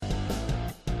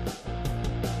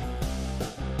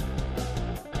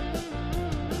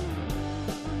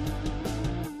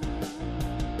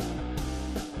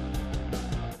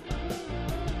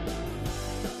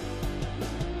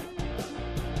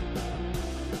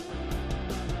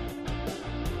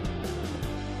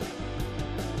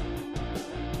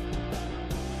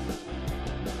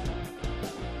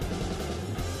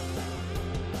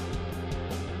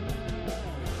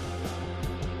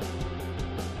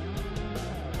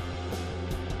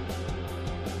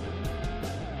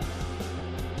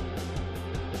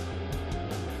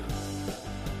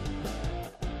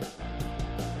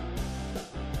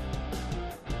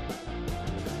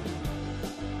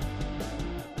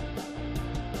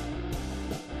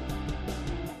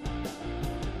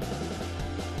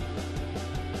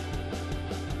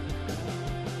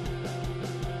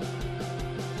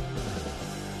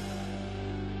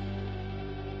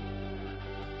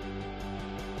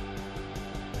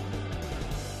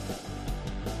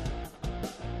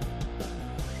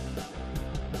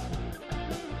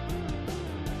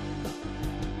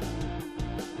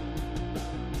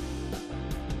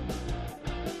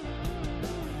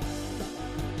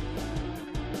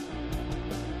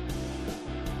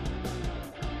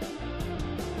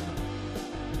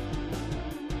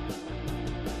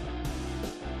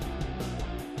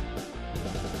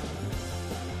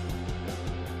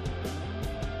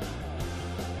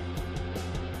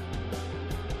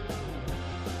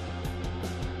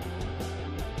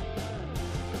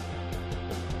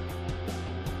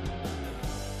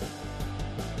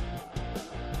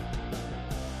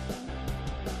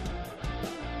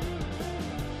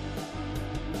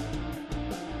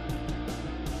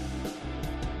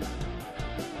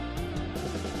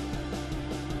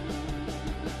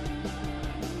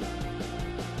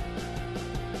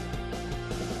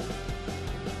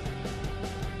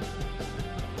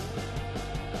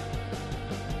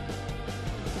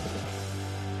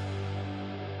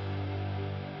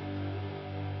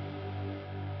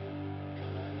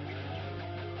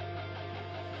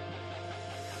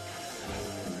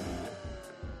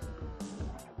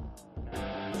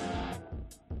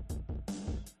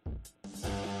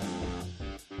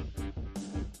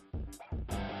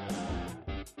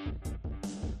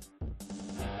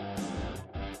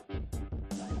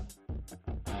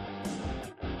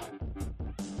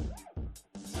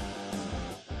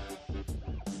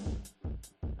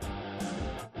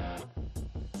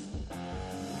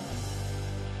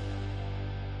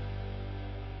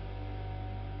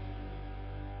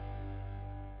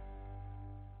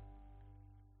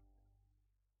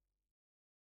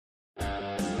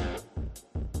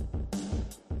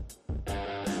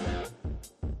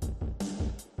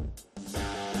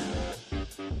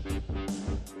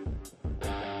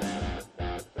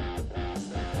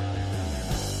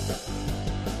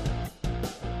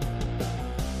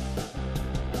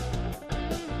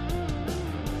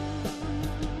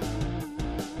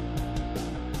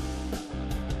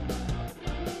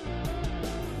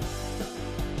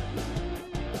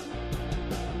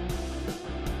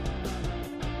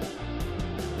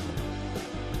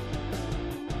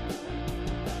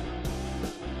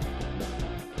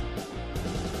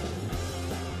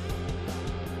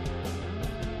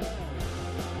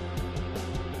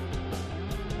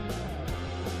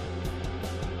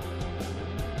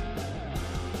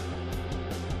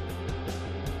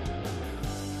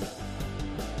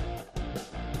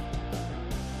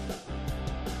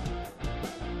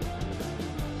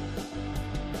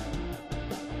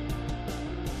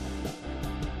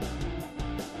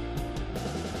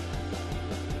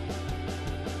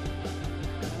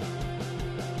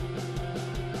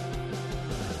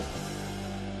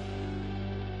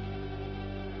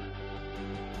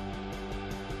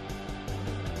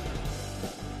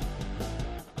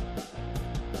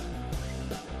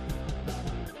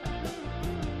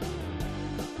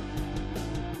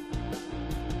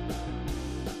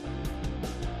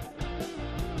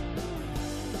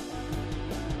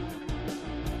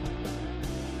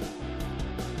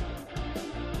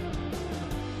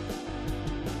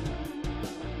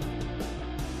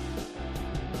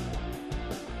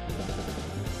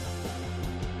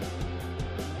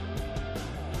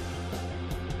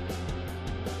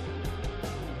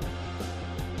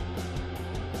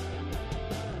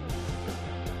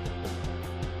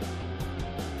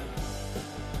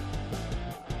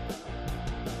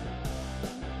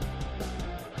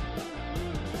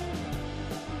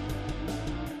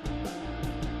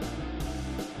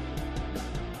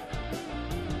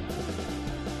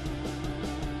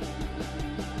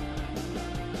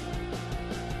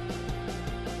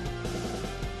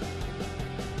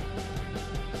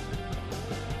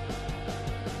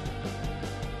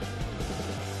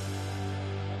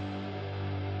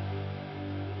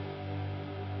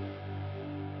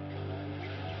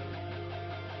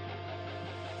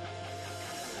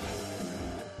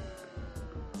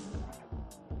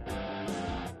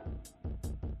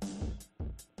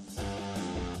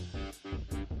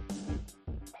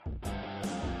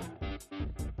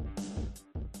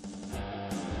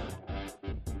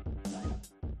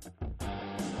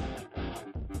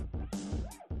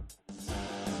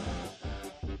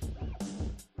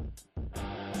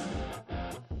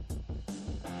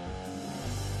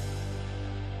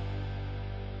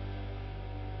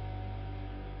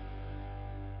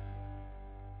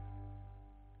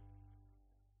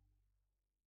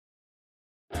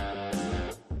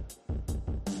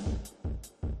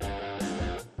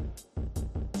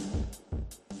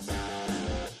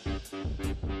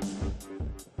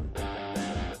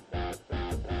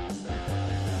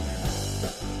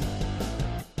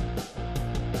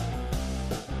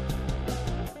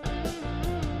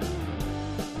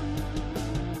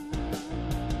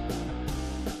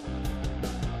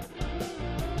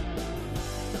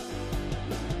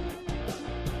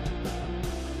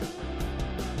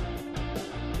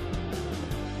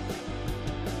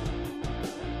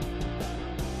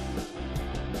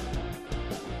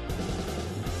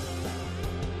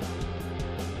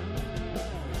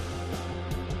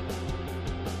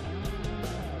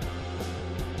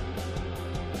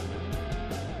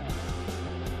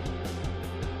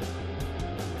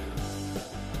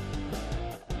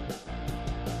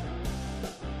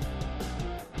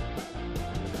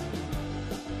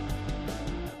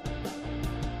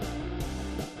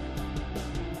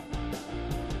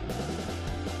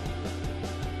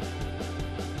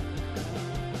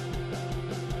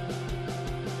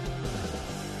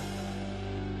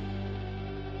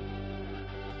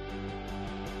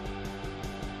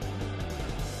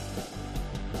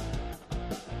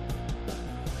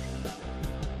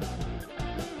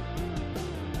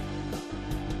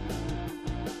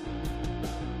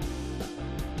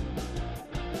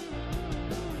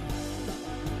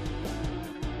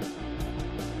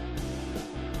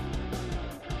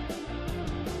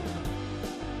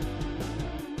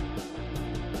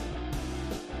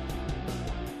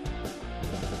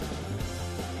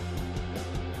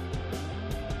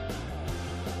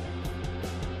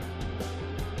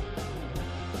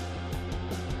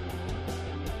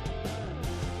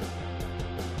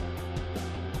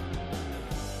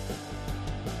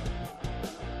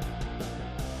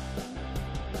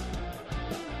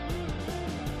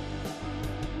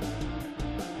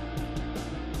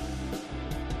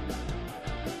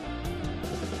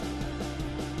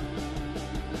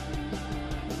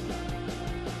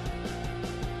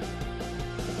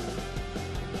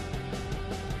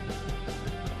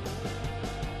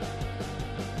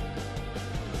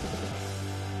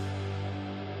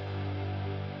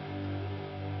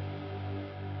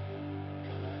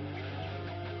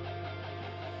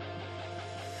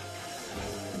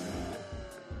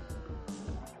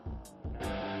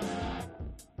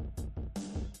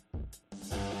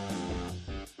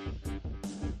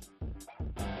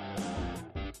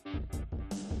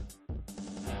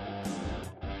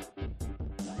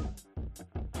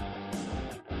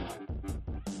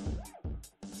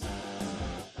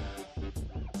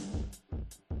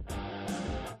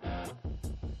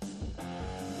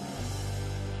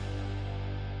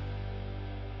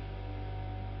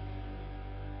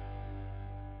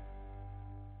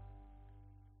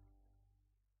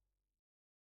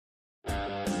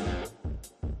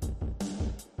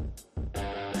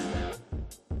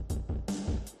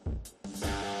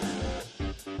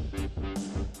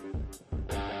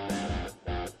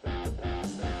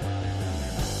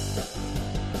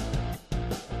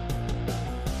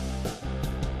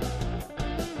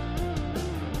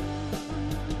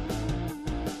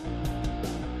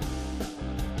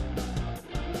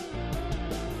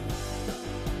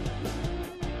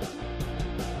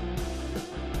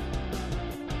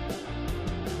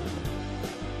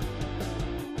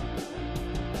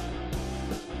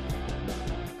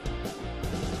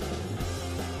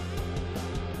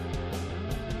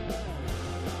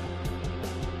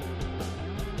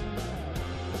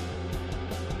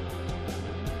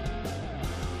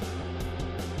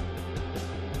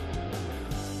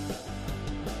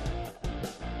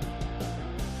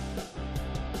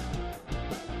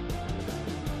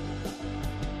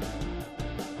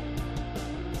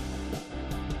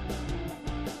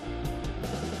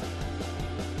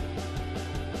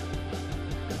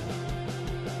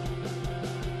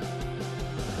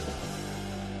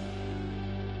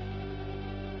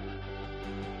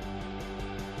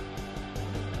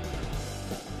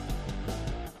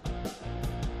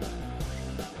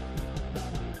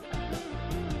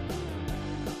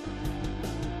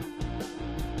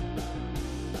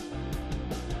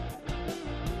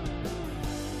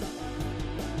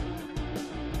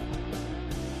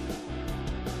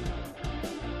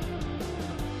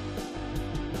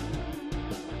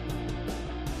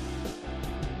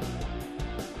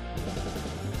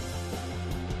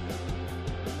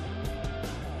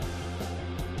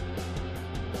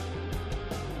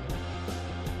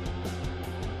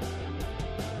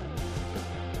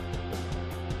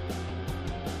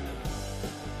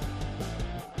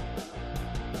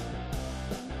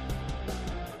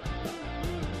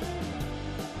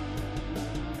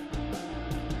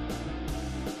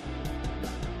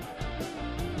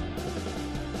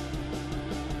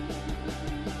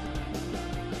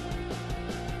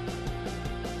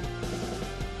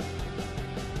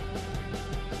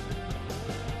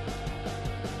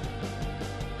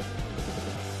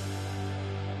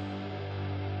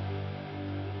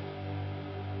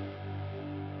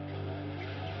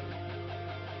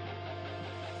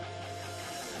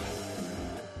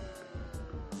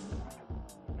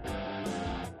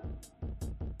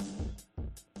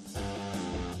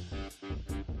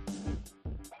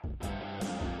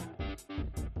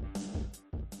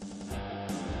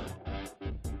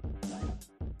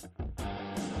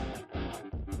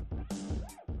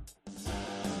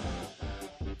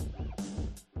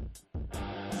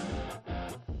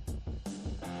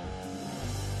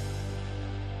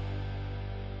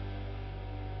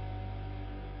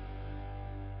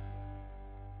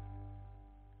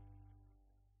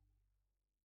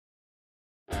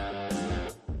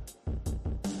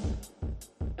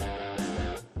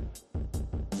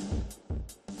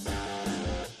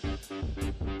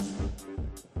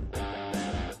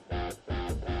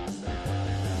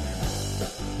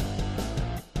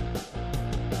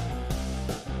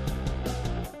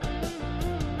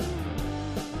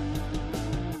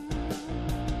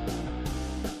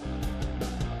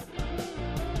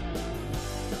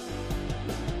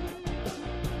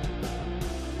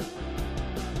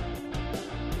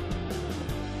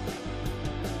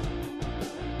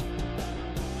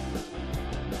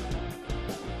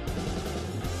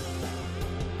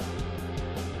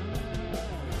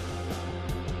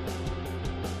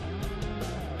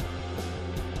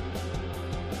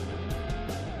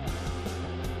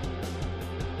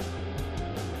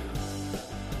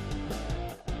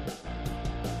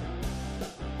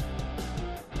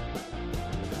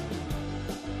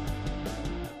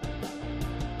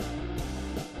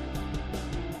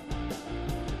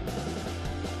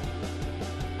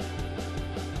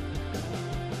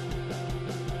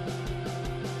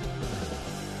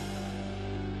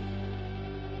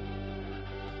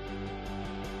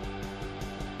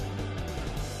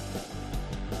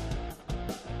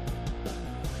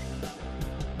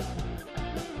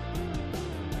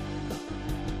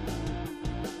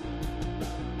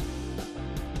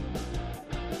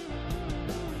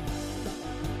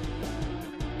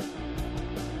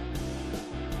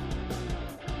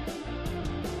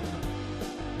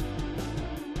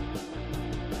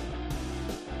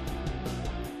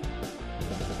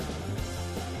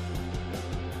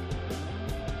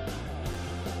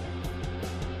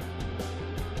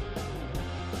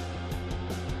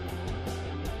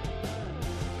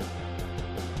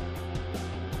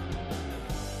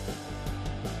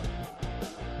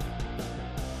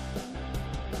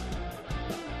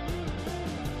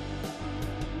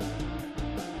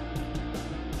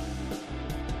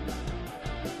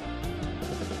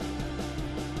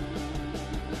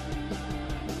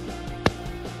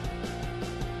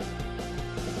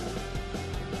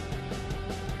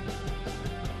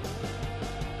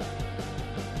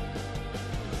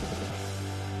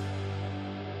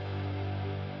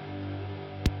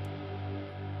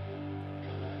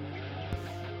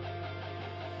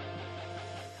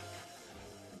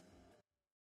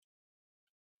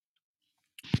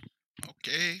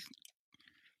Okay,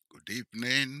 good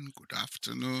evening, good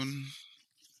afternoon,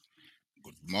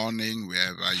 good morning,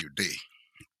 wherever you day.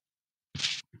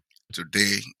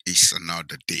 Today is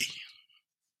another day.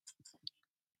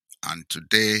 And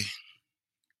today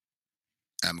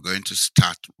I'm going to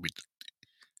start with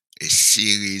a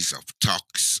series of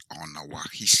talks on our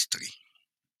history,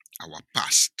 our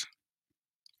past,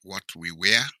 what we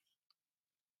were,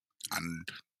 and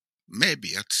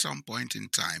maybe at some point in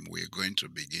time we're going to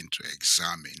begin to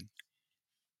examine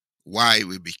why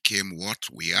we became what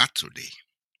we are today.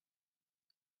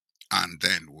 And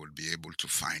then we'll be able to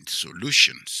find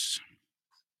solutions.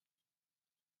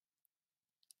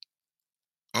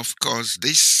 Of course,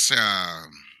 this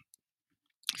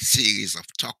series of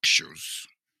talk shows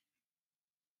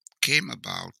came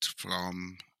about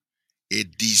from a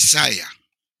desire,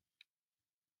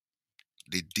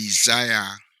 the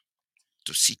desire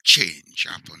to see change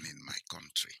happen in my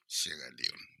country, Sierra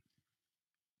Leone.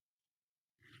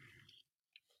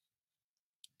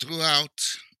 Throughout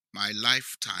my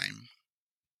lifetime,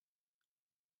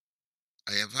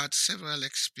 I have had several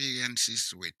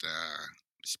experiences with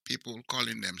people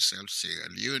calling themselves Sierra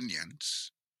Leoneans.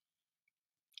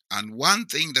 And one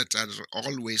thing that has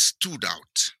always stood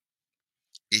out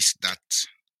is that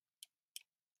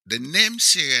the name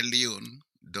Sierra Leone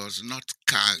does not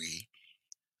carry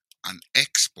an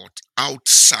export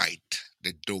outside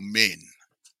the domain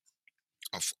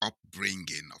of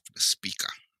upbringing of the speaker.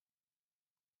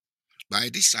 By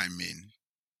this I mean,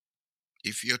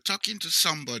 if you're talking to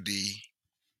somebody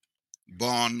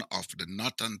born of the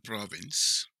northern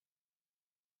province,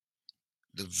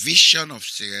 the vision of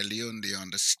Sierra Leone, the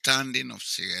understanding of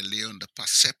Sierra Leone, the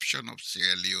perception of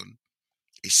Sierra Leone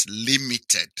is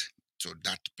limited to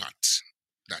that part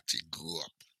that he grew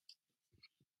up.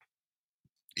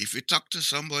 If you talk to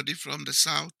somebody from the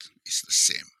south, it's the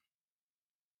same.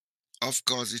 Of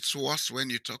course, it's worse when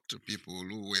you talk to people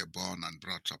who were born and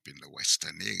brought up in the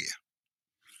western area.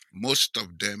 Most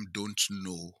of them don't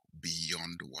know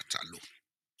beyond Waterloo.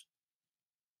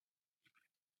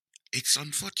 It's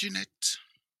unfortunate,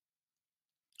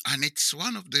 and it's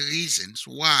one of the reasons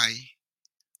why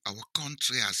our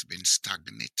country has been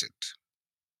stagnated.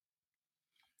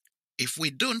 If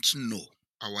we don't know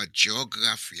our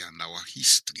geography and our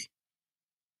history,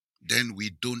 then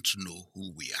we don't know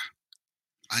who we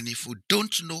are. And if we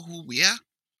don't know who we are,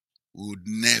 we would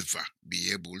never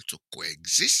be able to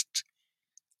coexist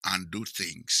and do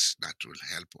things that will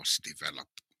help us develop.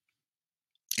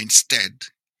 Instead,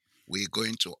 we're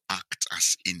going to act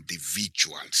as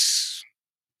individuals,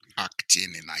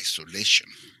 acting in isolation.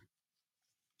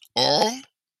 Or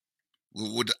we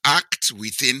would act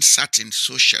within certain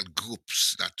social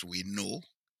groups that we know,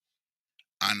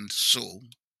 and so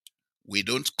we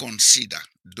don't consider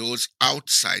those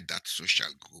outside that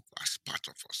social group as part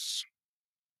of us.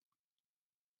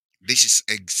 This is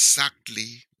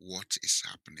exactly what is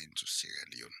happening to Sierra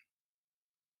Leone.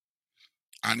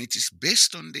 And it is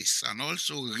based on this, and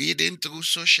also reading through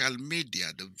social media,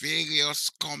 the various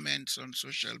comments on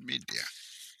social media,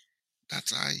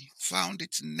 that I found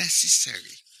it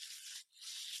necessary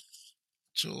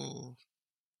to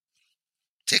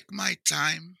take my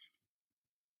time,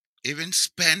 even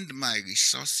spend my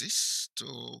resources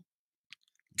to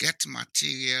get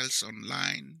materials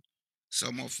online,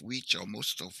 some of which or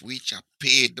most of which are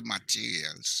paid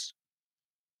materials,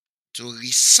 to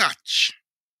research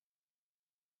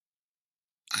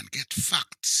and get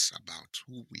facts about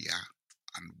who we are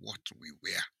and what we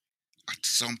were at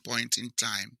some point in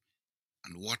time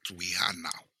and what we are now,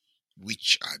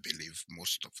 which I believe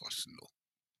most of us know.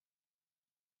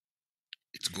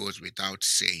 It goes without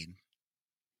saying,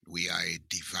 we are a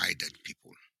divided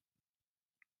people.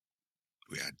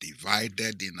 We are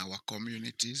divided in our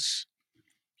communities.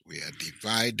 We are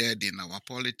divided in our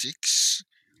politics.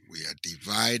 We are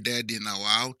divided in our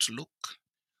outlook.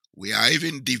 We are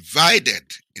even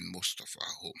divided in most of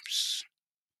our homes.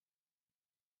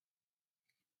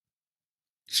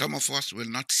 Some of us will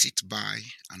not sit by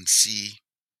and see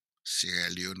Sierra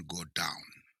Leone go down.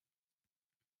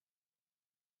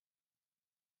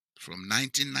 From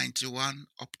 1991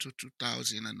 up to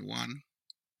 2001,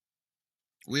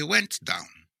 we went down.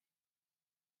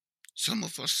 Some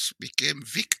of us became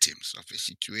victims of a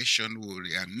situation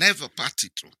we are never party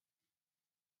to.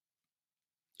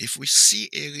 If we see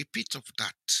a repeat of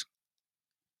that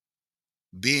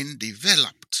being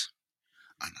developed,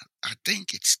 and I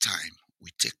think it's time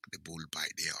we take the bull by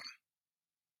the horn.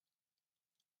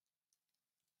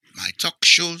 My talk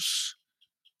shows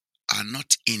are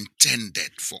not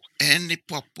intended for any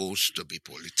purpose to be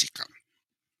political.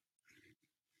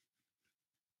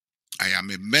 I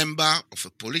am a member of a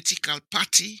political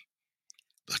party,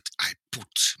 but I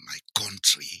put my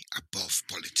country above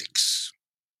politics.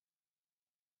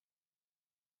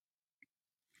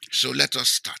 So let us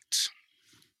start.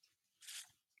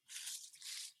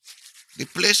 The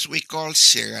place we call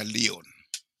Sierra Leone.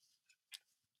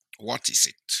 What is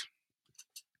it?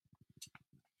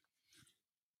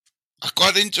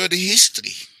 According to the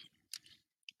history,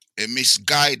 a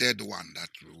misguided one that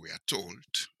we were told,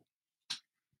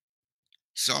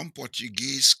 some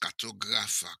Portuguese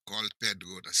cartographer called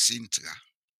Pedro da Sintra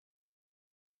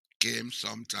came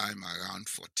sometime around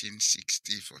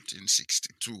 1460,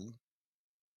 1462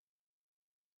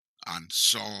 and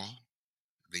saw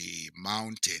the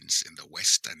mountains in the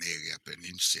western area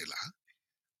peninsula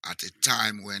at a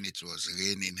time when it was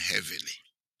raining heavily.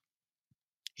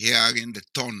 Hearing the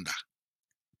thunder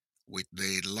with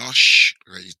the lush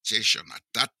vegetation at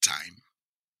that time,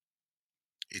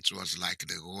 it was like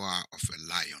the roar of a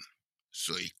lion.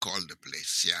 So he called the place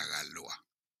Sierra Leone,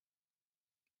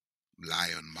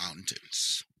 Lion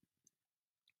Mountains.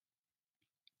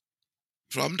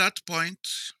 From that point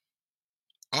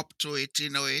up to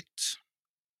 1808,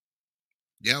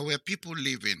 there were people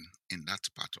living in that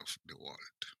part of the world.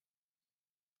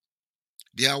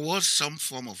 There was some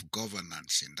form of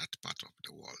governance in that part of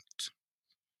the world.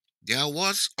 There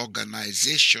was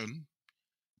organization,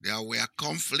 there were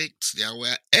conflicts, there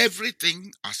were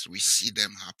everything as we see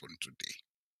them happen today.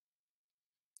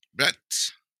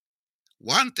 But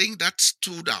one thing that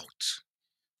stood out,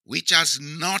 which has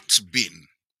not been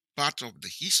part of the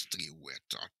history we're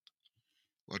taught,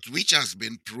 but which has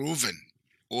been proven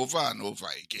over and over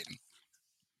again,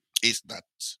 is that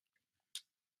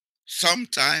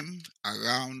sometime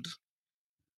around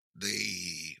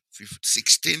the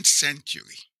 16th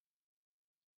century,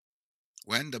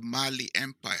 when the Mali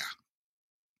Empire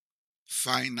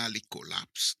finally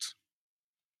collapsed,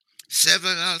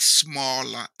 several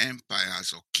smaller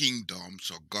empires or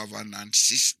kingdoms or governance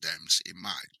systems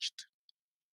emerged.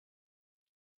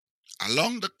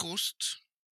 Along the coast,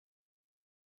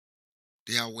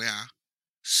 there were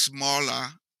smaller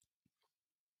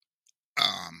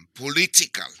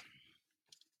political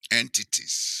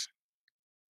entities.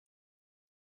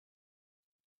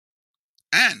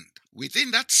 And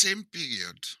within that same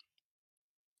period,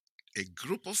 a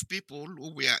group of people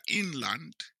who were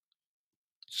inland,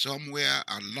 somewhere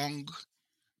along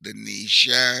the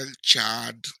Niger,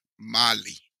 Chad,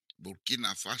 Mali,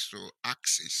 Burkina Faso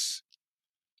axis,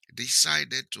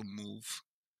 decided to move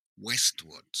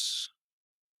westwards.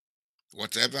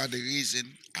 Whatever the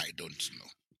reason, I don't know.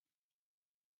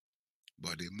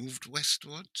 But they moved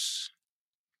westwards.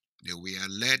 They were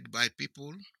led by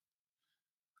people,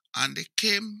 and they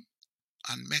came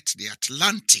and met the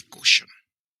Atlantic Ocean.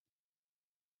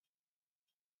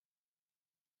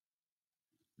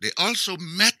 They also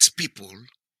met people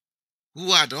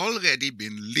who had already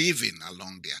been living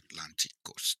along the Atlantic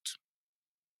coast.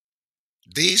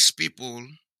 These people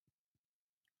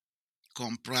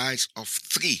comprise of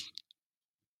three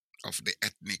of the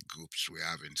ethnic groups we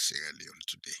have in Sierra Leone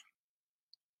today.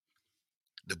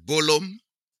 The Bolom,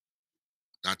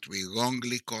 that we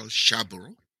wrongly call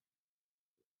Shabro.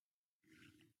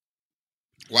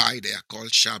 Why they are called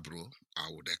Shabro, I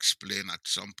would explain at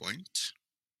some point.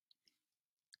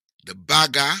 The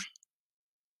Baga,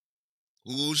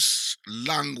 whose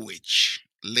language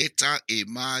later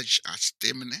emerged as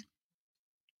Temne,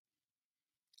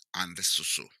 and the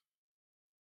Susu.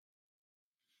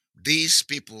 These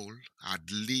people had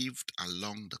lived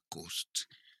along the coast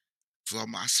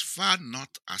from as far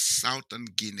north as southern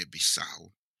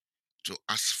Guinea-Bissau to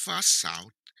as far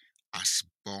south as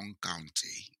Bon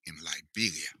County in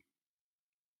Liberia.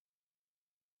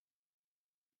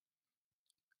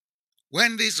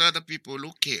 When these other people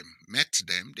who came met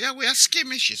them, there were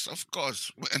skirmishes, of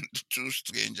course. When two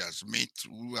strangers meet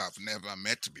who have never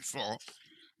met before,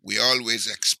 we always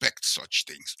expect such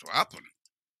things to happen.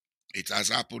 It has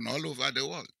happened all over the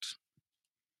world.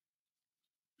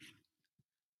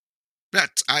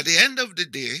 But at the end of the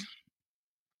day,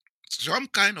 some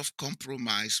kind of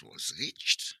compromise was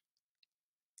reached,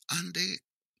 and they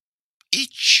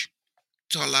each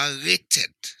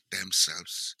tolerated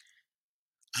themselves.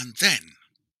 And then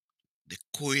the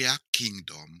Koya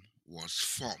kingdom was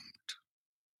formed.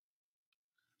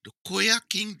 The Koya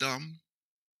kingdom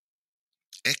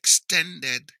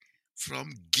extended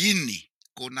from Guinea,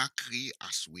 Conakry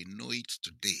as we know it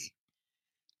today,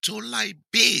 to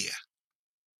Liberia.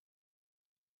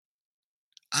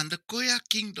 And the Koya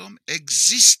kingdom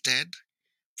existed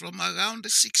from around the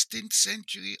 16th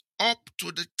century up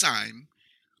to the time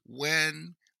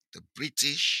when the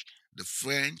British the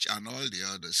French and all the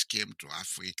others came to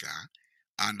Africa,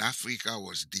 and Africa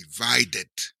was divided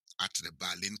at the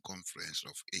Berlin Conference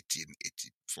of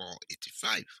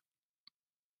 1884-85.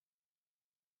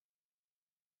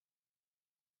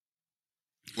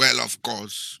 Well, of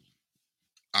course,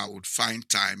 I would find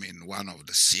time in one of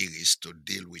the series to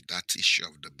deal with that issue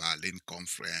of the Berlin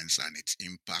Conference and its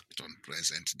impact on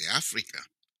present-day Africa.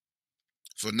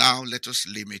 For now, let us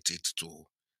limit it to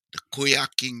the Koya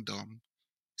Kingdom,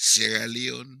 Sierra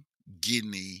Leone,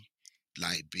 Guinea,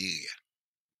 Liberia.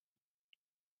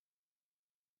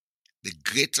 The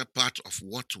greater part of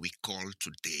what we call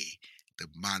today the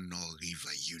Mano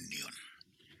River Union.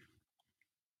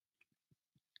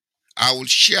 I will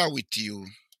share with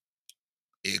you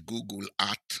a Google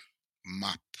Earth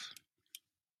map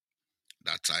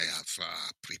that I have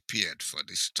prepared for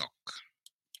this talk.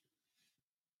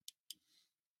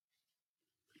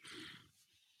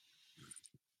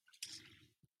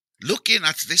 Looking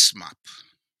at this map,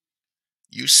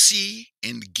 you see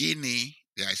in Guinea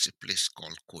there is a place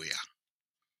called Koya.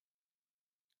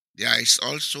 There is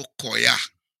also Koya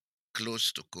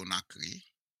close to Conakry.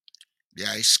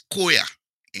 There is Koya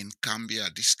in Cambia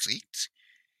district.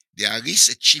 There is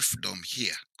a chiefdom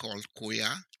here called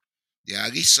Koya.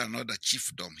 There is another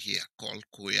chiefdom here called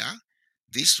Koya.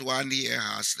 This one here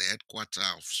has the headquarters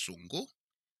of Sungo,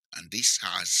 and this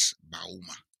has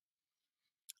Bauma.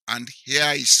 And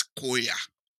here is Koya,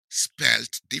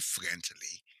 spelled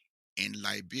differently, in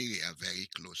Liberia, very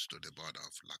close to the border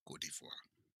of La Côte d'Ivoire.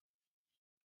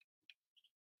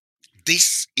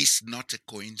 This is not a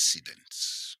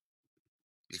coincidence,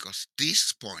 because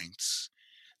this points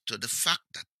to the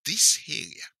fact that this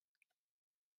area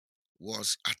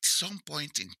was at some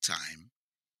point in time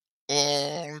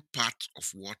all part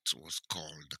of what was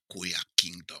called the Koya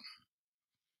Kingdom.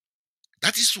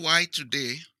 That is why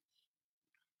today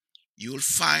you'll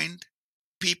find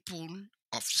people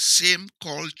of same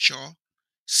culture,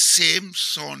 same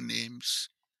surnames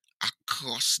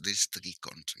across these three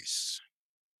countries,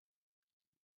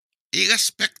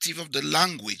 irrespective of the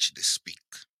language they speak.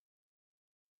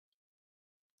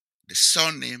 The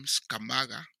surnames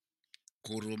Kamara,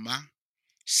 Koroma,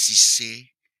 Sise,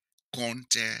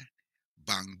 Conte,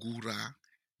 Bangura,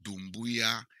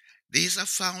 Dumbuya, these are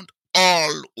found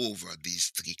all over these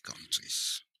three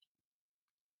countries.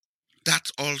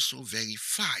 That also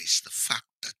verifies the fact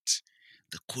that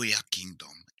the Koya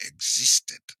Kingdom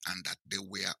existed and that they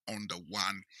were under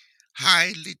one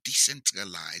highly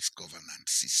decentralized governance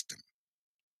system.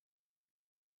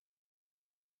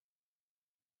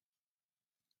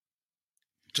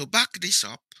 To back this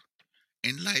up,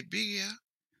 in Liberia,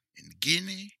 in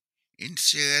Guinea, in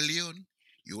Sierra Leone,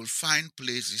 you will find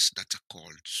places that are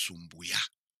called Sumbuya.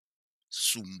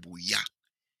 Sumbuya.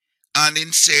 And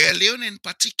in Sierra Leone in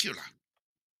particular,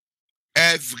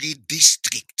 every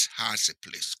district has a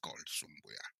place called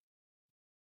Sumbuya.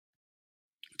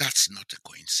 That's not a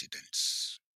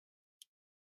coincidence.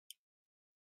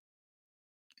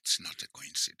 It's not a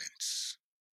coincidence.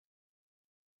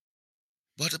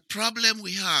 But the problem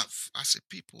we have as a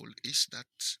people is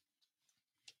that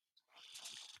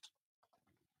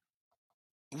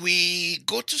we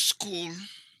go to school,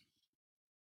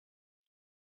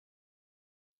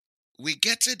 we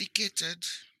get educated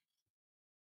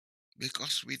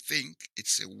because we think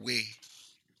it's a way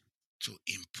to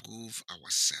improve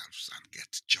ourselves and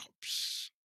get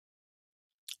jobs.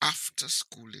 After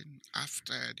schooling,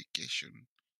 after education,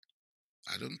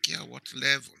 I don't care what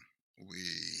level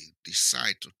we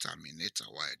decide to terminate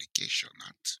our education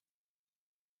at,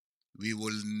 we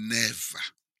will never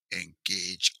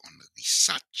engage on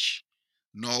research,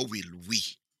 nor will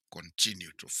we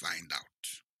continue to find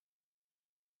out.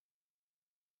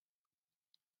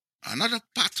 Another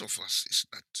part of us is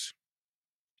that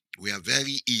we are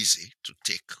very easy to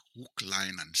take hook,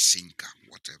 line, and sinker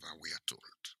whatever we are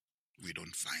told. We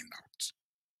don't find out.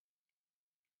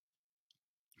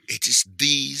 It is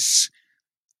these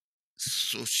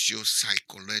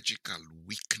socio-psychological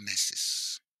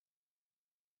weaknesses,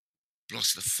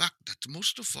 plus the fact that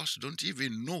most of us don't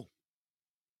even know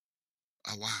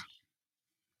our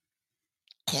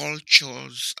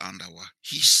cultures and our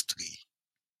history,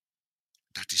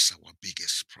 that is our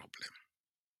biggest problem.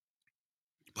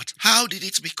 But how did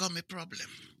it become a problem?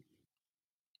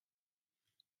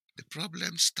 The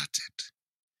problem started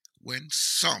when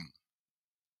some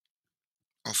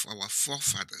of our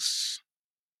forefathers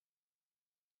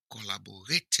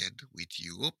collaborated with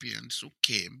Europeans who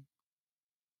came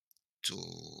to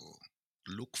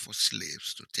look for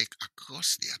slaves to take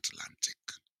across the Atlantic.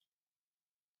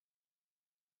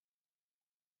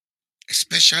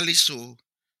 Especially so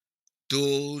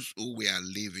those who were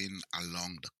living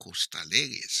along the coastal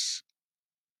areas.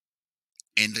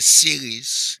 In the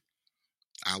series,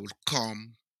 I will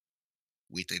come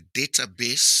with a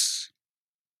database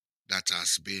that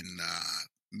has been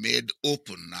made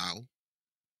open now,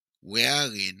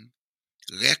 wherein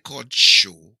records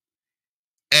show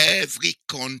every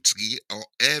country or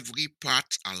every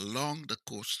part along the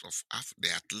coast of the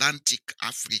Atlantic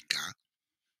Africa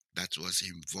that was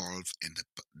involved in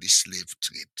the slave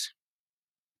trade.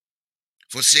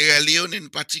 For Sierra Leone in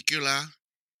particular,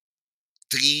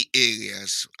 3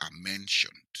 areas are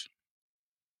mentioned: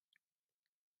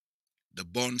 the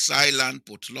Bones Island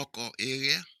Potloko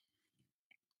area,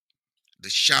 the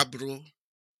Shabro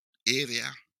area,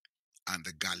 and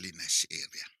the Galines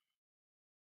area.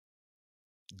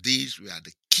 These were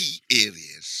the key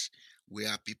areas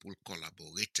where people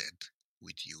collaborated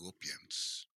with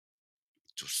Europeans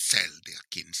to sell their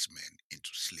kinsmen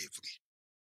into slavery.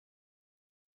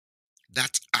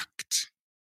 That act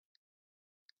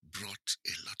brought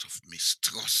a lot of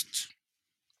mistrust.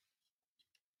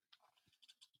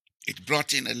 It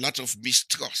brought in a lot of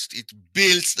mistrust. It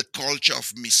builds the culture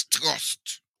of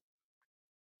mistrust.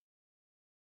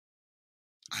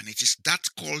 And it is that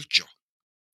culture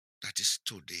that is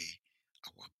today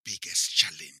our biggest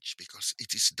challenge, because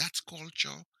it is that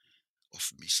culture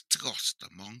of mistrust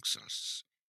amongst us.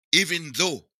 Even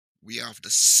though we have the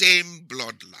same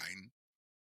bloodline,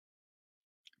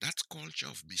 that culture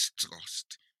of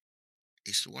mistrust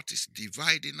is what is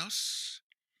dividing us.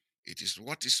 It is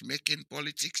what is making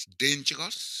politics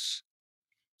dangerous.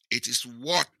 It is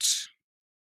what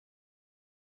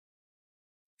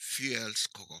fuels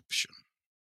corruption.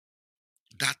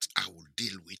 That I will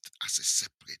deal with as a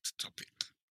separate topic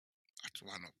at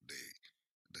one of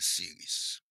the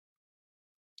series.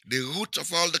 The root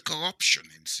of all the corruption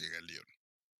in Sierra Leone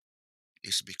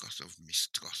is because of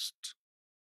mistrust.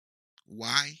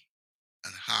 Why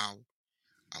and how,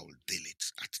 I will deal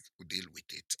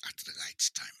with it at the right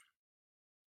time.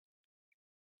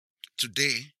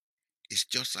 Today is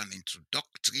just an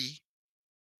introductory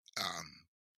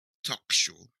talk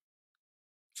show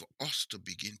for us to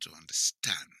begin to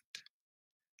understand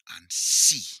and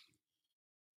see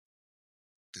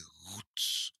the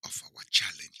roots of our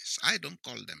challenges. I don't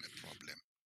call them a problem.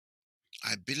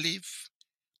 I believe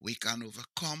we can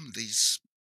overcome these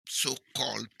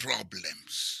so-called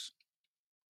problems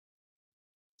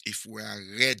if we are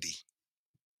ready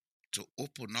to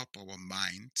open up our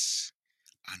minds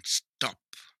and stop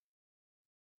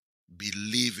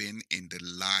believing in the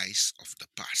lies of the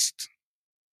past.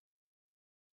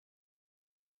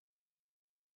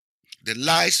 The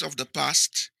lies of the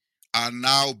past are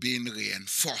now being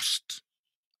reinforced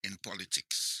in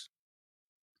politics,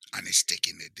 and it's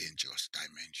taking a dangerous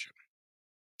dimension.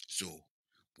 So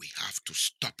we have to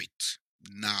stop it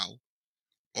now,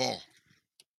 or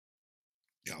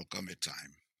there'll come a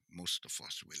time most of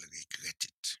us will regret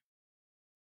it.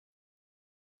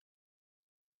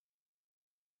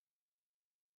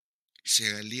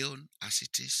 Sierra Leone, as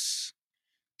it is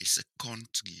a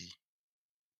country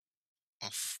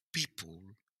of people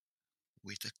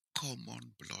with a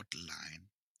common bloodline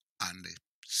and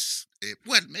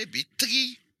maybe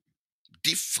 3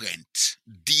 different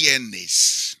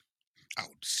DNAs, I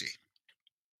would say,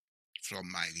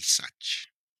 from my research.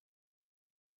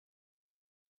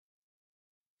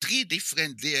 3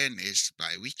 different DNAs,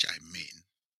 by which I mean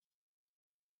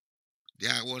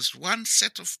there was one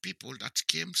set of people that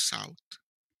came south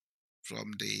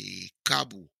from the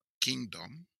Kabu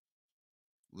Kingdom,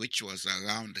 which was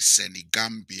around the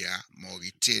Senegambia,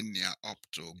 Mauritania, up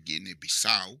to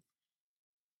Guinea-Bissau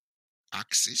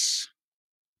axis.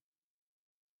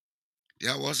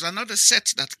 There was another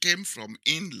set that came from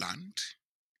inland,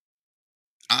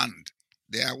 and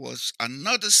there was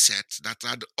another set that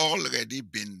had already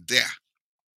been there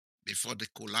before the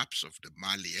collapse of the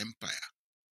Mali Empire.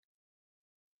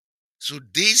 So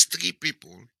these 3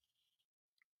 people,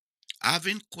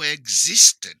 having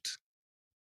coexisted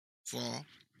for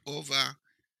over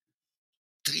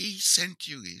 3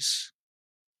 centuries,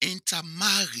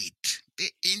 intermarried. They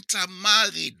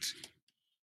intermarried.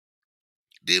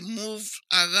 They moved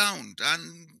around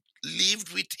and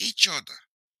lived with each other.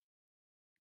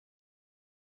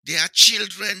 Their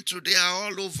children today are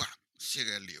all over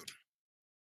Sierra Leone.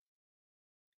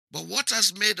 But what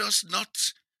has made us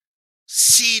not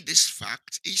see this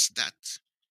fact is that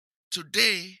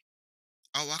today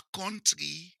our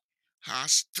country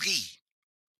has 3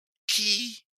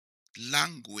 key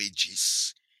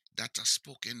languages that are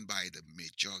spoken by the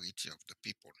majority of the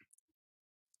people.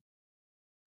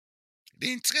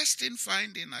 The interesting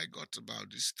finding I got about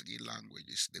these 3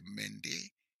 languages, the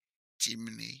Mende,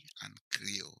 Timni, and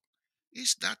Creole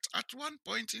is that at one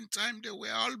point in time they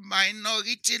were all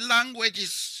minority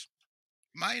languages.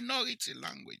 Minority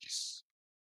languages.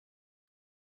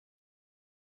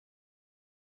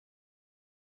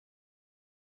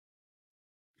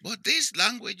 But these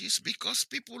languages, because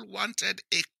people wanted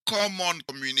a common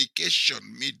communication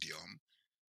medium,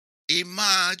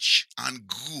 emerged and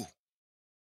grew.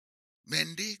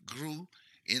 Mende grew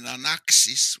in an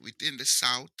axis within the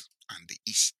south and the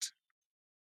east.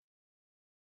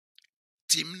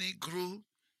 Timni grew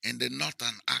in the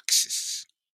northern axis.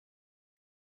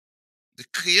 The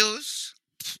Creoles,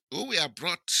 who were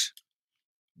brought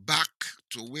back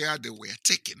to where they were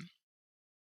taken,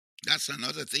 that's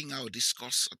another thing I'll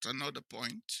discuss at another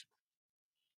point.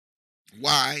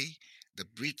 Why the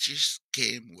British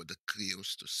came with the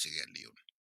Creoles to Sierra Leone.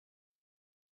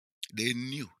 They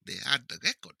knew, they had the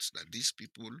records that these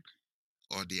people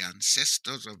or the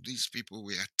ancestors of these people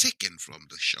were taken from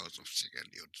the shores of Sierra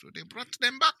Leone. So they brought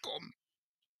them back home.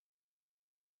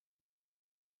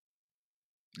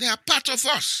 They are part of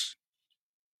us.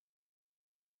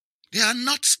 They are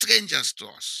not strangers to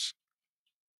us.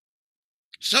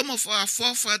 Some of our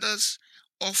forefathers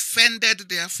offended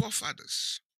their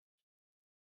forefathers.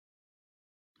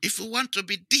 If we want to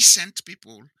be decent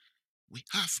people, we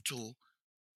have to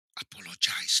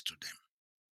apologize to them.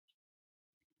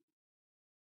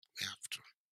 We have to.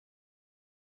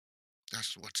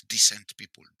 That's what decent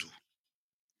people do.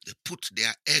 They put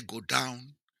their ego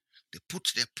down, they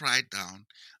put their pride down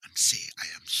and say, I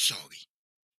am sorry.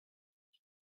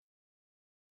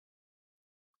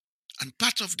 And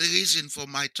part of the reason for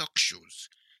my talk shows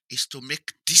is to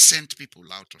make decent people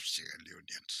out of Sierra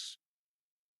Leoneans.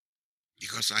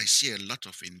 Because I see a lot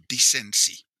of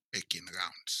indecency making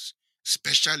rounds,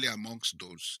 especially amongst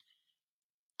those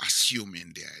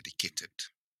assuming they are educated.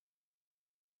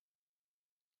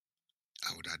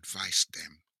 I would advise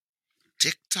them,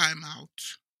 take time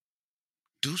out,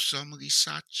 do some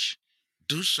research,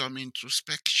 do some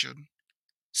introspection,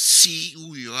 see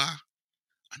who you are,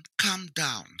 and calm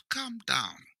down, calm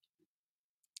down.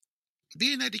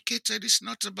 Being educated is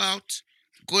not about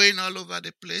going all over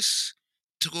the place,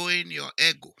 throwing your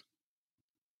ego.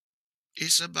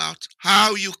 It's about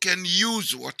how you can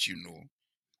use what you know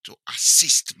to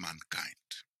assist mankind.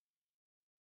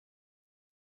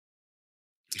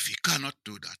 If you cannot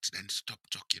do that, then stop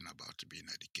talking about being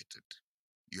educated.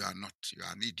 You are not, you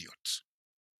are an idiot.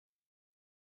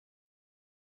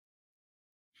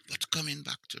 But coming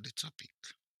back to the topic,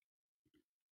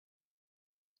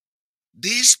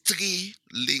 these three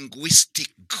linguistic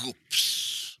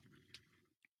groups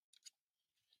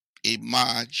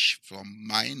emerge from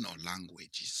minor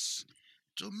languages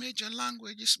to major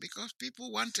languages because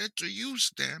people wanted to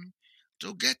use them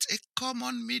to get a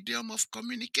common medium of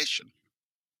communication.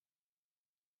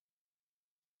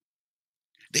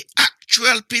 The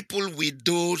actual people with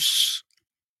those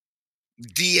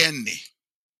DNA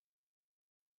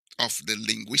of the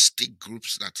linguistic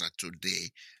groups that are today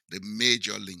the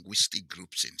major linguistic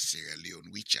groups in Sierra Leone,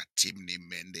 which are Timni,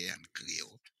 Mende, and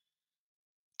Creole,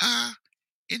 are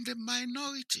in the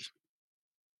minority.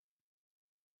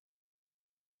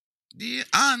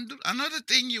 And another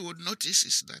thing you would notice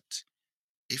is that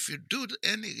if you do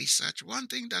any research, one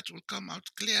thing that will come out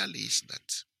clearly is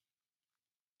that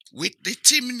with the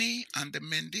Timni and the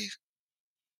Mende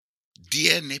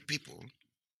DNA people,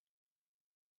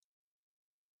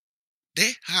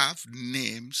 they have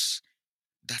names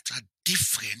that are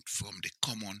different from the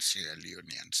common Sierra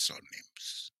Leonean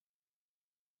surnames.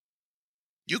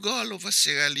 You go all over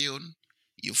Sierra Leone,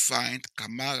 you find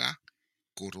Kamara,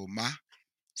 Koroma,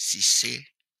 Sise,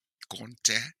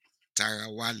 Conte,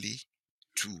 Tarawali,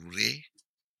 Toure,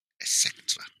 etc.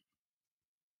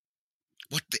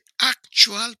 But the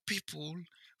actual people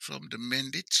from the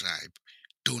Mende tribe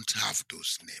don't have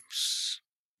those names.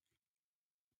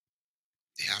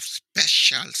 They have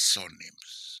special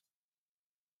surnames.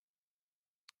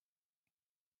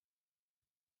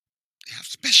 They have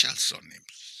special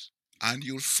surnames. And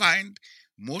you'll find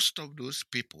most of those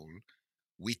people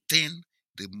within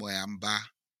the Moyamba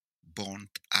Bond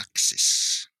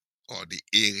axis or the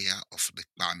area of the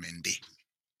Bamende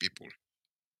people.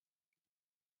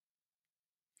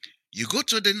 You go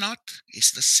to the north,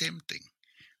 it's the same thing.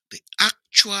 The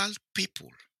actual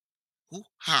people who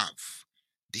have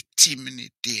the Timini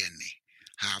DNA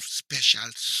have special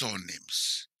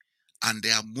surnames, and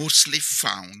they are mostly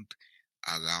found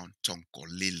around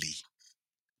Tonkolili,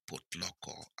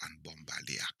 Potloko, and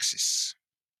Bombali axis.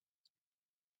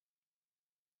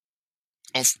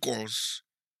 Of course,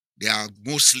 they are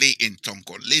mostly in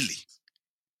Tonkolili,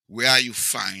 where you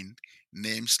find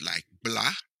names like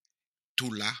Blah,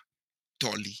 Tula,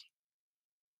 Toli.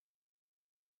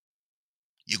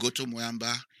 You go to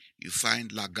Moyamba, you find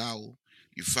Lagao,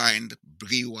 you find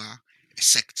Briwa,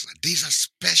 etc. These are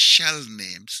special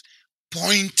names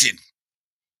pointing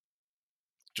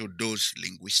to those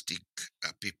linguistic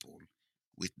people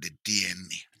with the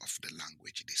DNA of the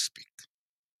language they speak.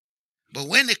 But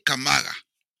when a Kamara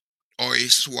or a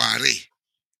Sware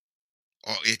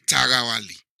or a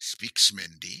Tarawali speaks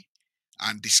Mende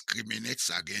and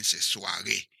discriminates against a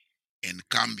Sware in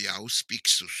Cambia who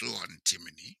speaks Susu and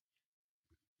Timini,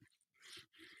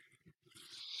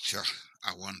 so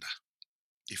I wonder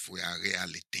if we are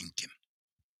really thinking.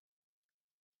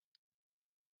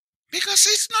 Because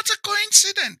it's not a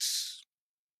coincidence.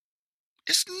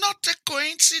 It's not a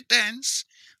coincidence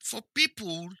for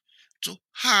people to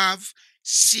have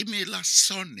similar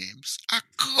surnames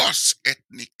across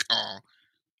ethnic or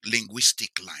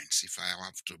linguistic lines, if I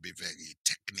have to be very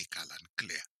technical and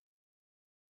clear.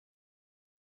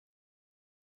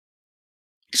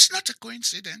 It's not a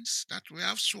coincidence that we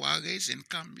have soirees in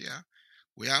Cambia,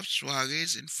 we have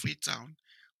soirees in Freetown,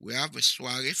 we have a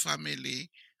soiree family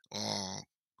or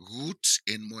roots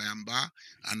in Moyamba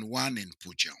and one in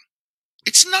Pujol.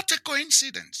 It's not a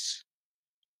coincidence.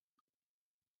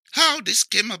 How this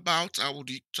came about, I will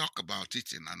talk about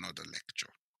it in another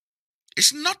lecture.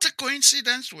 It's not a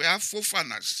coincidence we have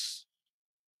Fofanas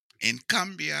in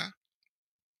Cambia,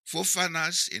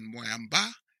 Fofanas in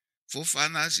Moyamba,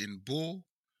 Fofanas in Bo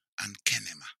and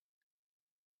Kenema.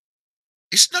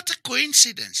 It's not a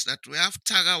coincidence that we have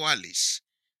Tagawalis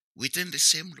within the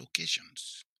same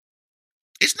locations.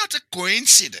 It's not a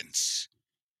coincidence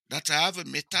that I have a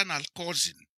maternal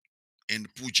cousin in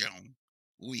Pujang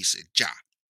who is a Ja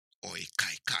or a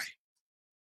Kai Kai.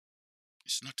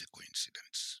 It's not a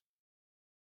coincidence.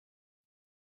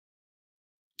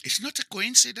 It's not a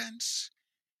coincidence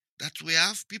that we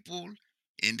have people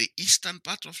in the eastern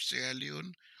part of Sierra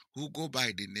Leone who go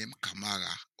by the name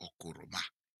Kamara or Kuruma,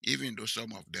 even though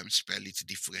some of them spell it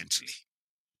differently.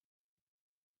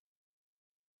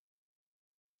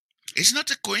 It's not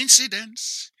a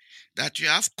coincidence that you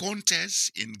have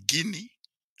Contes in Guinea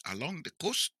along the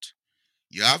coast,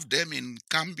 you have them in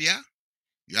Cambia,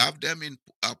 you have them in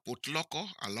Potloko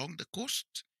along the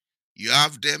coast, you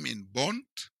have them in Bond,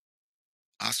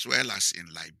 as well as in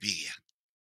Liberia.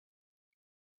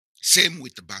 Same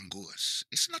with the Banguras.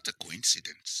 It's not a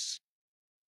coincidence.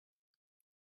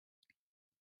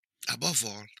 Above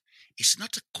all, it's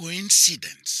not a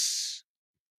coincidence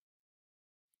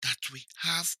that we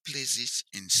have places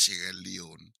in Sierra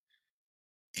Leone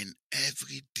in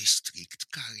every district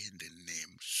carrying the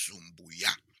name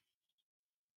Sumbuya.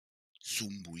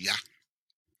 Sumbuya.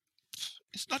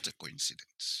 It's not a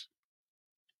coincidence.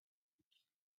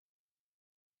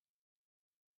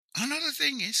 Another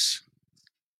thing is,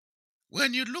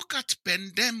 when you look at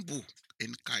Pendembu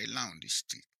in Kailan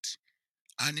district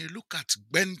and you look at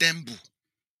Bendembu,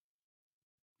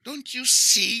 don't you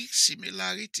see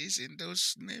similarities in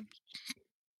those names?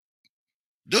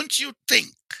 Don't you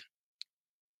think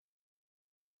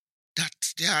that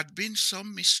there had been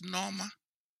some misnomer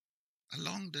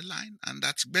along the line and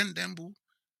that Bendembu,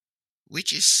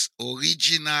 which is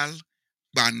original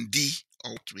Bandi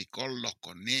or what we call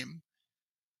local name,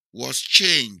 was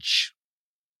changed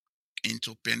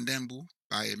into Pendembu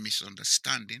by a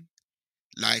misunderstanding,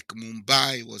 like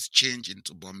Mumbai was changed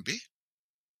into Bombay?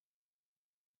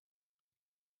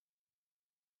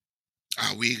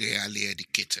 Are we really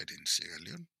educated in Sierra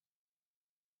Leone?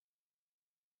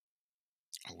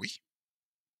 Are we?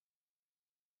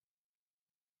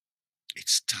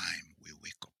 It's time we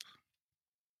wake up.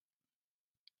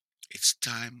 It's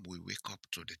time we wake up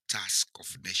to the task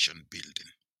of nation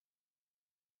building.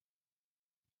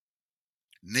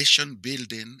 Nation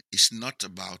building is not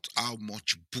about how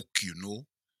much book you know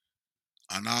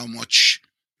and how much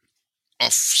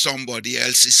of somebody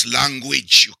else's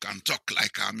language you can talk,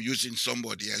 like I'm using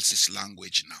somebody else's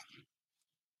language now.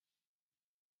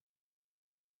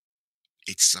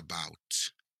 It's about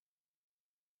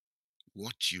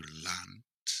what you learned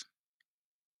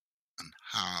and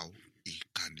how you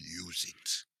can use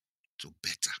it to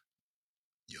better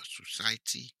your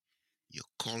society, your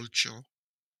culture,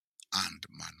 and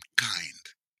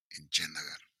mankind in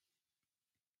general.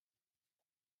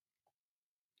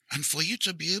 And for you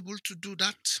to be able to do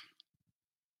that,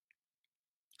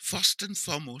 first and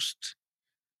foremost,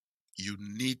 you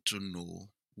need to know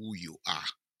who you are.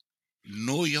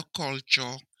 Know your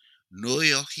culture, know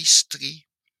your history,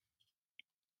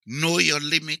 know your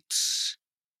limits,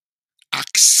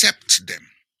 accept them.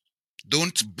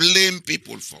 Don't blame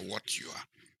people for what you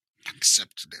are.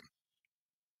 Accept them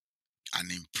and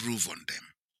improve on them.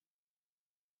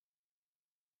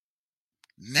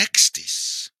 Next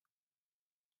is,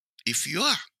 if you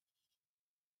are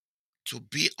to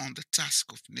be on the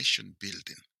task of nation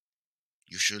building,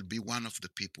 you should be one of the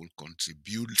people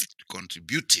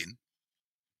contributing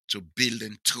to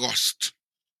building trust,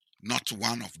 not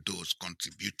one of those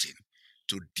contributing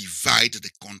to divide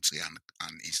the country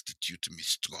and institute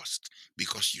mistrust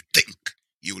because you think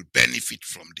you will benefit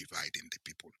from dividing the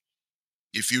people.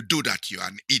 If you do that, you are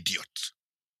an idiot.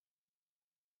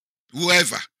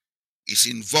 Whoever is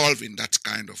involved in that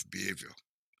kind of behavior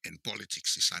in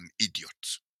politics is an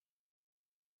idiot.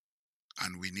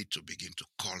 And we need to begin to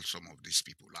call some of these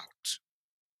people out.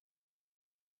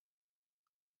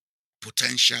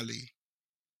 Potentially,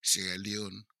 Sierra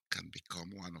Leone can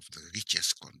become one of the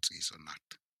richest countries on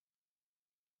earth.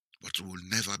 But we will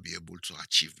never be able to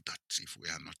achieve that if we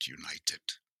are not united.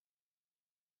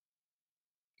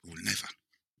 We will never.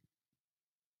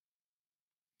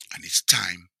 And it's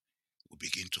time we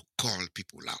begin to call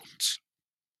people out.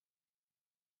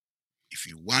 If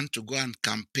you want to go and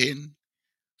campaign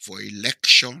for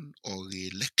election or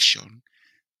re-election,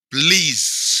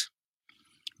 please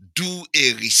do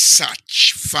a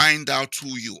research, find out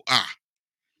who you are.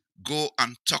 Go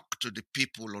and talk to the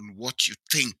people on what you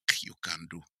think you can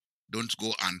do. Don't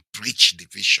go and preach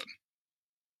division.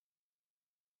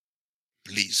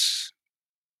 Please.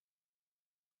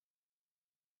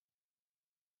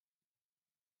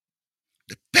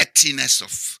 The pettiness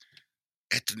of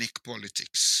ethnic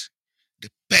politics, the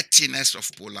pettiness of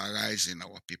polarizing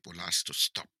our people has to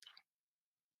stop.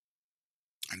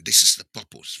 And this is the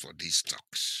purpose for these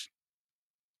talks.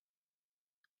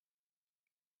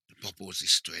 The purpose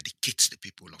is to educate the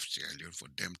people of Sierra Leone for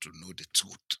them to know the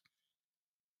truth,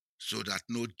 so that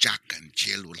no Jack and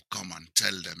Jill will come and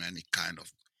tell them any kind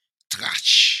of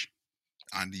trash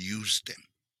and use them.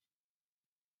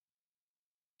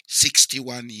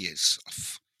 61 years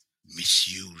of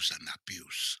misuse and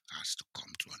abuse has to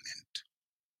come to an end.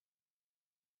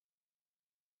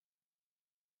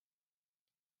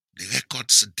 The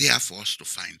records are there for us to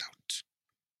find out.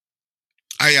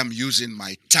 I am using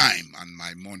my time and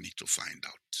my money to find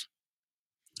out.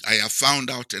 I have found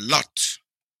out a lot.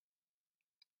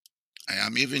 I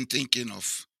am even thinking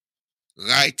of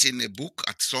writing a book.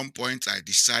 At some point I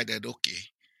decided, okay,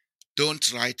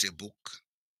 don't write a book.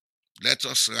 Let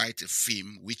us write a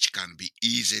film which can be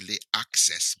easily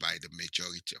accessed by the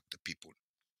majority of the people.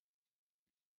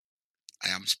 I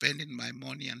am spending my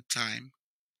money and time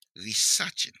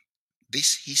researching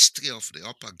this history of the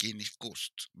Upper Guinea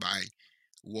Coast by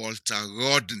Walter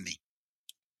Rodney.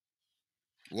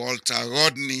 Walter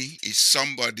Rodney is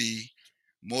somebody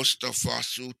most of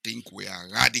us who think we are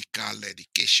radical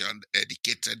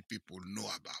educated people know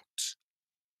about.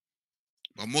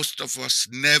 But most of us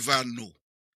never know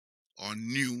or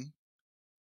knew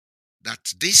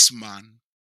that this man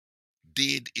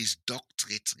did his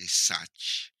doctorate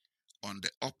research on the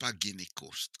Upper Guinea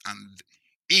Coast, and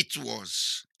it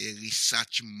was a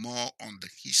research more on the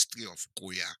history of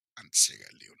Koya and Sierra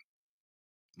Leone.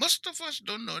 Most of us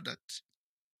don't know that.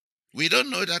 We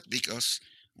don't know that because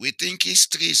we think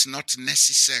history is not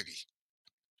necessary.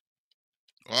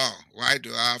 Oh, why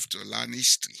do I have to learn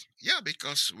history? Yeah,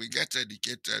 because we get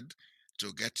educated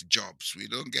to get jobs. We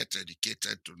don't get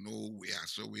educated to know who we are.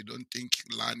 So we don't think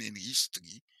learning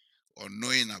history or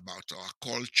knowing about our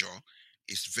culture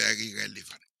is very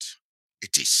relevant.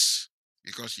 It is.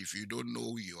 Because if you don't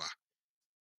know who you are,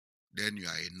 then you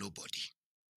are a nobody.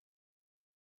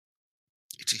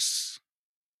 It is.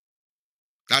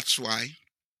 That's why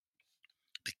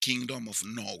the Kingdom of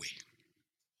Norway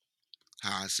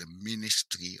has a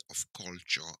Ministry of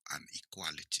Culture and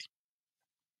Equality.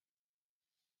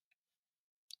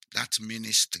 That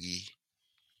ministry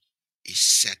is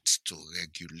set to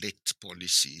regulate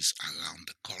policies around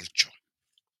the culture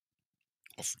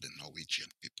of the Norwegian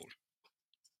people.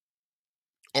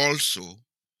 Also,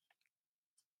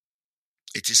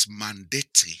 it is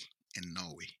mandatory in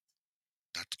Norway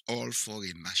that all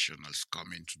foreign nationals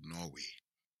coming to Norway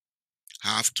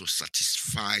have to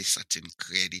satisfy certain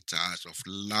creditors of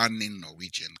learning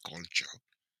Norwegian culture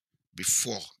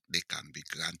before they can be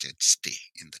granted stay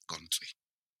in the country,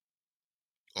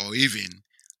 or even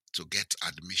to get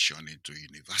admission into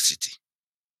university.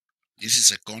 This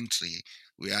is a country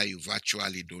where you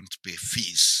virtually don't pay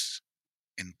fees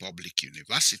in public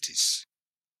universities.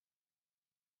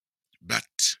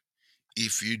 But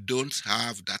if you don't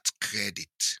have that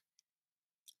credit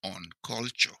on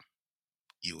culture,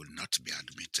 you will not be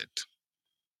admitted.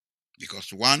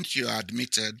 Because once you are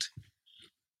admitted,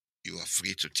 you are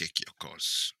free to take your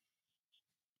course.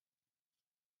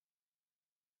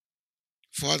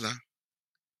 Further,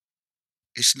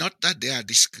 It's not that they are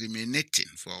discriminating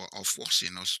for or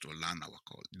forcing us to learn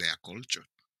their culture.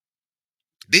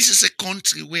 This is a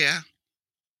country where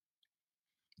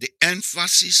the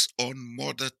emphasis on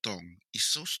mother tongue is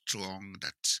so strong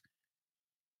that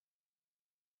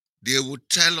they would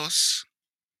tell us,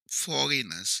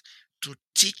 foreigners, to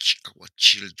teach our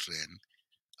children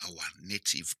our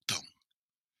native tongue.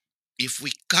 If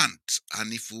we can't,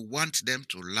 and if we want them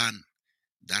to learn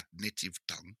that native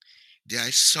tongue, there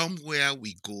is somewhere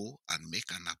we go and make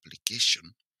an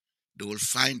application. They will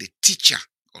find a teacher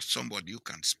or somebody who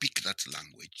can speak that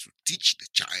language to teach the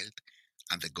child,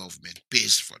 and the government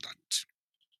pays for that.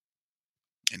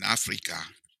 In Africa,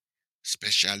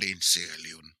 especially in Sierra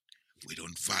Leone, we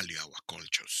don't value our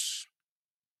cultures.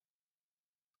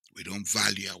 We don't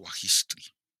value our history.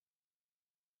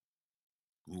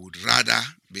 We would rather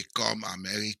become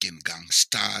American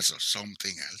gangsters or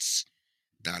something else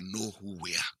than know who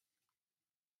we are.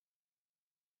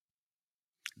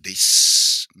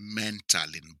 This mental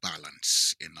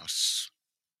imbalance in us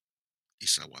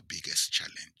is our biggest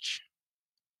challenge.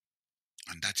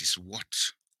 And that is what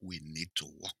we need to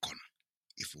work on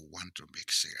if we want to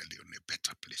make Sierra Leone a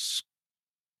better place.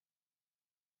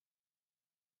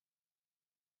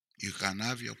 You can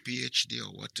have your PhD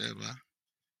or whatever,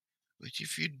 but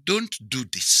if you don't do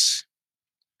this,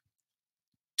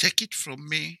 take it from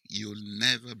me, you'll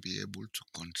never be able to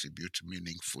contribute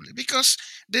meaningfully, because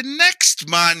the next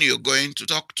man you're going to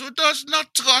talk to does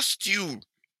not trust you.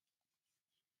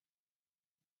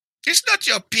 It's not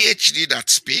your PhD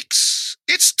that speaks,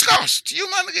 it's trust.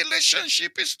 Human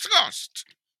relationship is trust.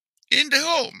 In the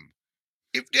home,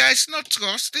 if there is no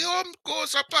trust, the home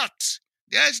goes apart.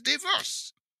 There is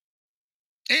divorce.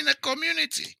 In a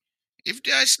community, if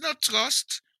there is no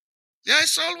trust, there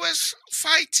is always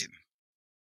fighting.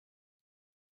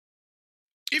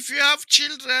 If you have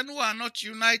children who are not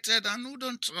united and who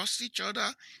don't trust each other,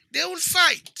 they will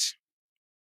fight.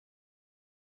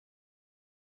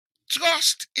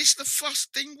 Trust is the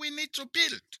first thing we need to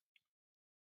build.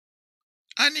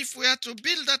 And if we are to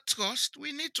build that trust,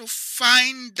 we need to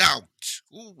find out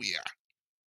who we are.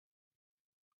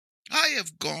 I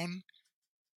have gone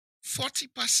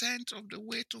 40% of the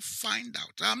way to find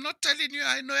out. I'm not telling you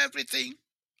I know everything.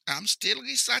 I'm still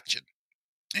researching.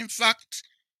 In fact,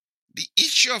 the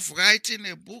issue of writing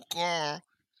a book or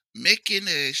making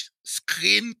a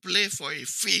screenplay for a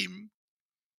film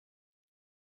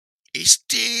is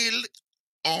still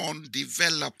on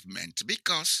development,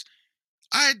 because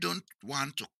I don't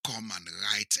want to come and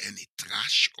write any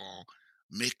trash or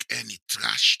make any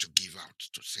trash to give out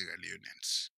to Sierra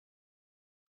Leoneans.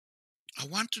 I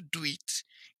want to do it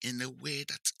in a way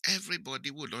that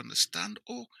everybody would understand,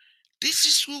 oh, this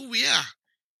is who we are.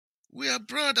 We are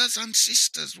brothers and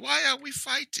sisters. Why are we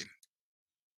fighting?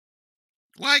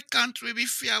 Why can't we be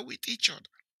fair with each other?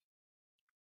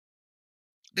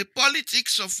 The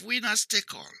politics of winners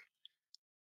take all.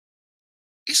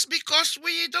 It's because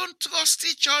we don't trust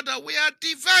each other. We are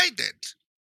divided.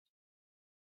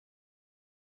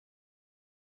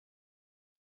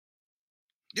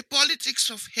 The politics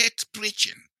of hate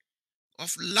preaching,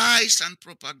 of lies and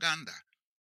propaganda,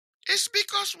 is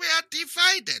because we are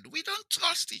divided. We don't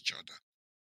trust each other.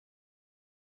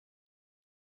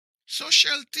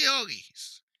 Social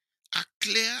theories are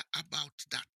clear about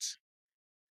that.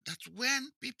 That when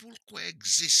people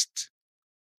coexist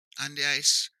and there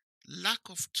is lack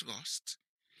of trust,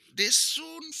 they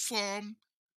soon form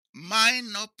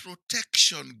minor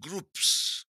protection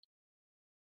groups.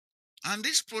 And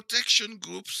these protection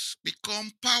groups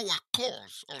become power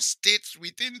cores or states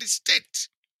within the state.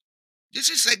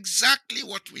 This is exactly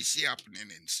what we see happening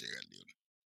in Sierra Leone.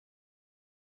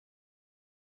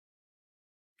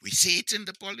 We see it in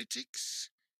the politics.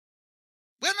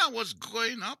 When I was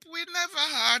growing up, we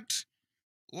never had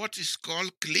what is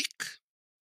called clique.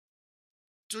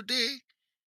 Today,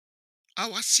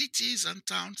 our cities and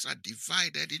towns are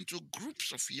divided into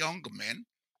groups of young men,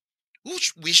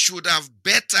 which we should have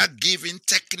better given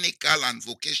technical and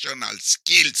vocational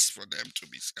skills for them to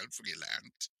be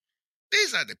self-reliant.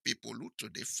 These are the people who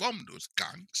today form those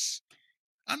gangs.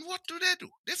 And what do?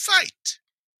 They fight.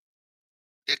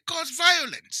 They cause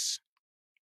violence.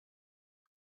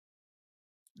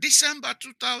 December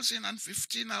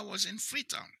 2015, I was in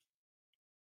Freetown.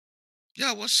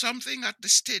 There was something at the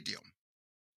stadium.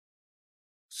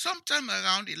 Sometime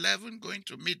around 11 going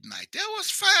to midnight, there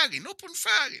was firing, open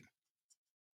firing.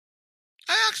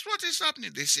 I asked what is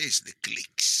happening. They say it's the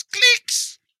cliques.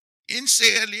 Cliques in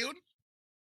Sierra Leone.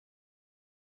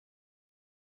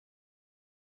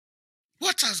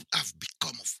 What have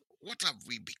become of? What have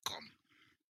we become?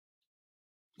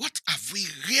 What have we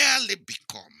really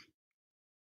become?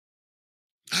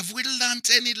 Have we learned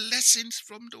any lessons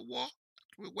from the war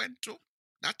we went to?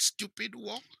 That stupid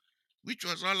war, which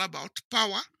was all about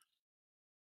power?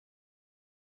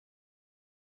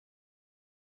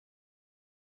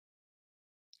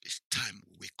 It's time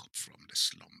we wake up from the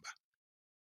slumber.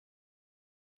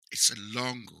 It's a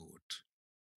long road,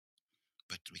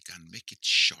 but we can make it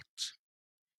short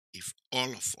if all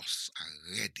of us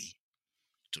are ready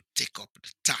to take up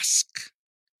the task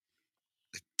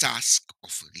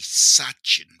of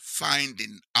researching,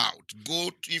 finding out.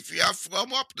 If you are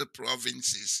from up the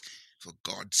provinces, for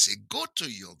God's sake, go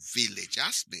to your village,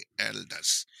 ask the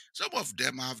elders. Some of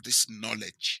them have this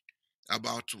knowledge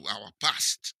about our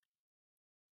past.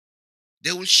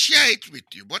 They will share it with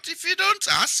you. But if you don't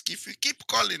ask, if you keep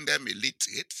calling them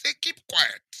illiterate, they keep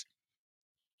quiet.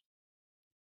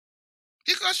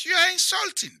 Because you are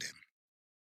insulting them.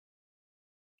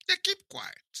 They keep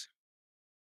quiet.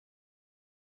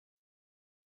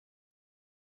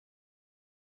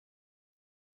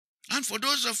 And for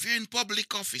those of you in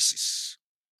public offices,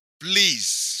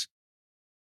 please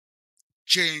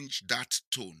change that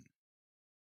tone.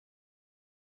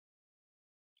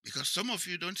 Because some of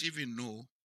you don't even know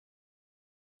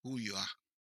who you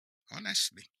are,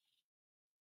 honestly.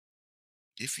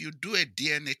 If you do a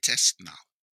DNA test now,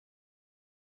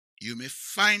 you may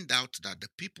find out that the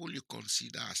people you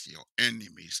consider as your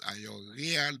enemies are your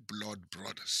real blood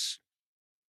brothers.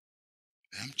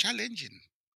 I'm challenging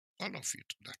all of you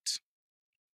to that.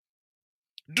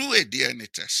 Do a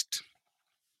DNA test.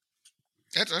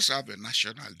 Let us have a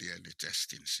national DNA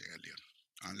test in Sierra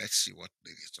Leone, and let's see what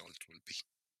the result will be.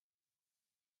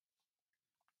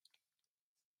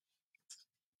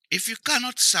 If you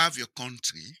cannot serve your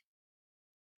country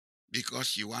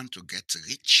because you want to get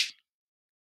rich,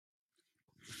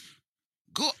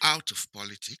 go out of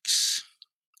politics,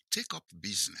 take up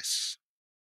business.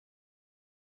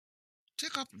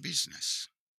 Take up business.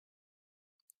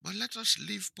 But let us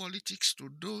leave politics to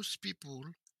those people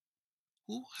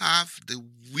who have the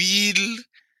will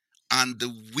and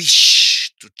the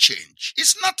wish to change.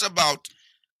 It's not about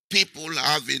people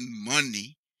having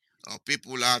money or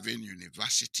people having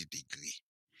university degree.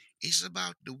 It's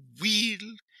about the will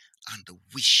and the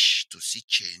wish to see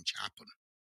change happen.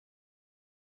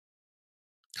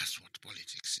 That's what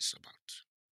politics is about.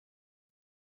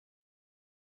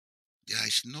 There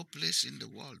is no place in the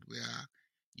world where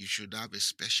you should have a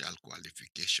special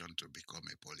qualification to become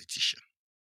a politician.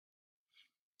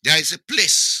 There is a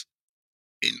place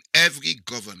in every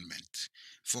government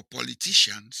for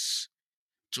politicians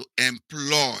to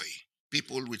employ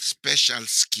people with special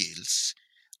skills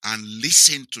and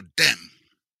listen to them.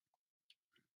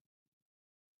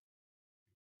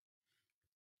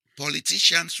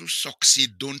 Politicians who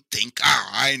succeed don't think,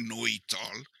 I know it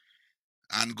all,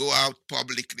 and go out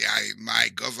publicly, my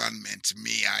government,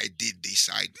 me, I did this,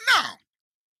 no.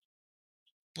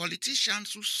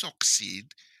 Politicians who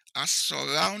succeed are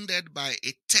surrounded by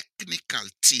a technical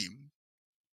team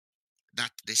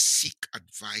that they seek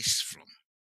advice from.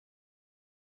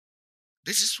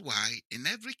 This is why in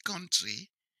every country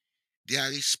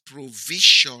there is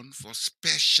provision for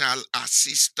special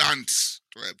assistance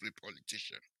to every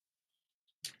politician.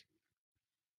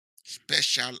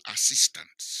 Special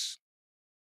assistance.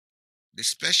 The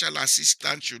special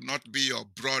assistant should not be your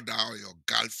brother or your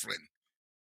girlfriend.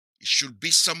 It should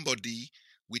be somebody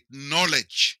with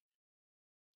knowledge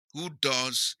who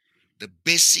does the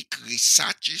basic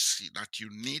researches that you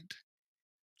need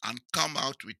and come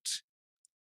out with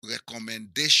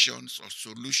recommendations or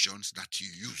solutions that you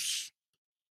use.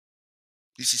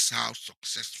 This is how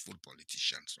successful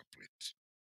politicians operate.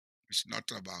 It's not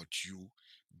about you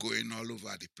going all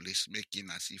over the place making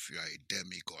as if you are a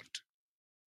demigod.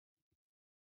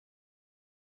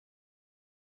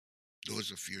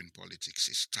 Those of you in politics,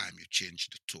 it's time you change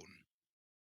the tone.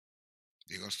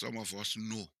 Because some of us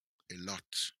know a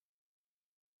lot.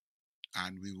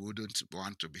 And we wouldn't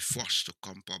want to be forced to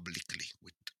come publicly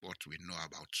with what we know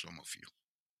about some of you.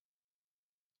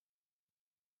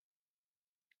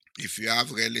 If you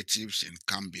have relatives in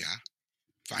Gambia,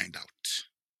 find out.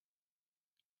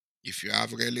 If you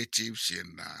have relatives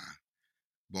in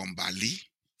Bombali,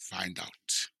 find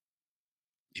out.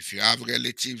 If you have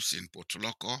relatives in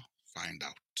Potoloko, find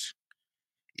out.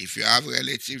 If you have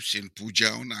relatives in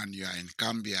Pujaun and you are in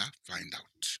Gambia, find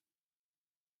out.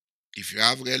 If you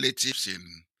have relatives in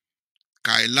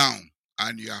Kailaun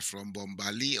and you are from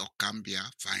Bombali or Gambia,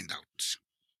 find out.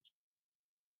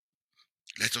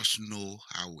 Let us know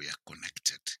how we are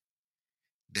connected.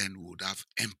 Then we would have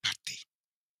empathy.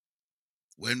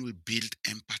 When we build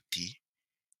empathy,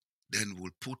 then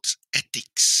we'll put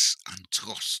ethics and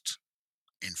trust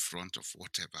in front of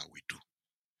whatever we do.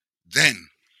 then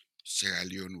Sierra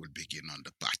Leone will begin on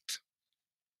the path.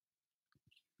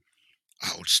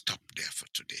 I will stop there for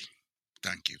today.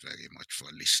 Thank you very much for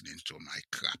listening to my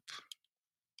crap.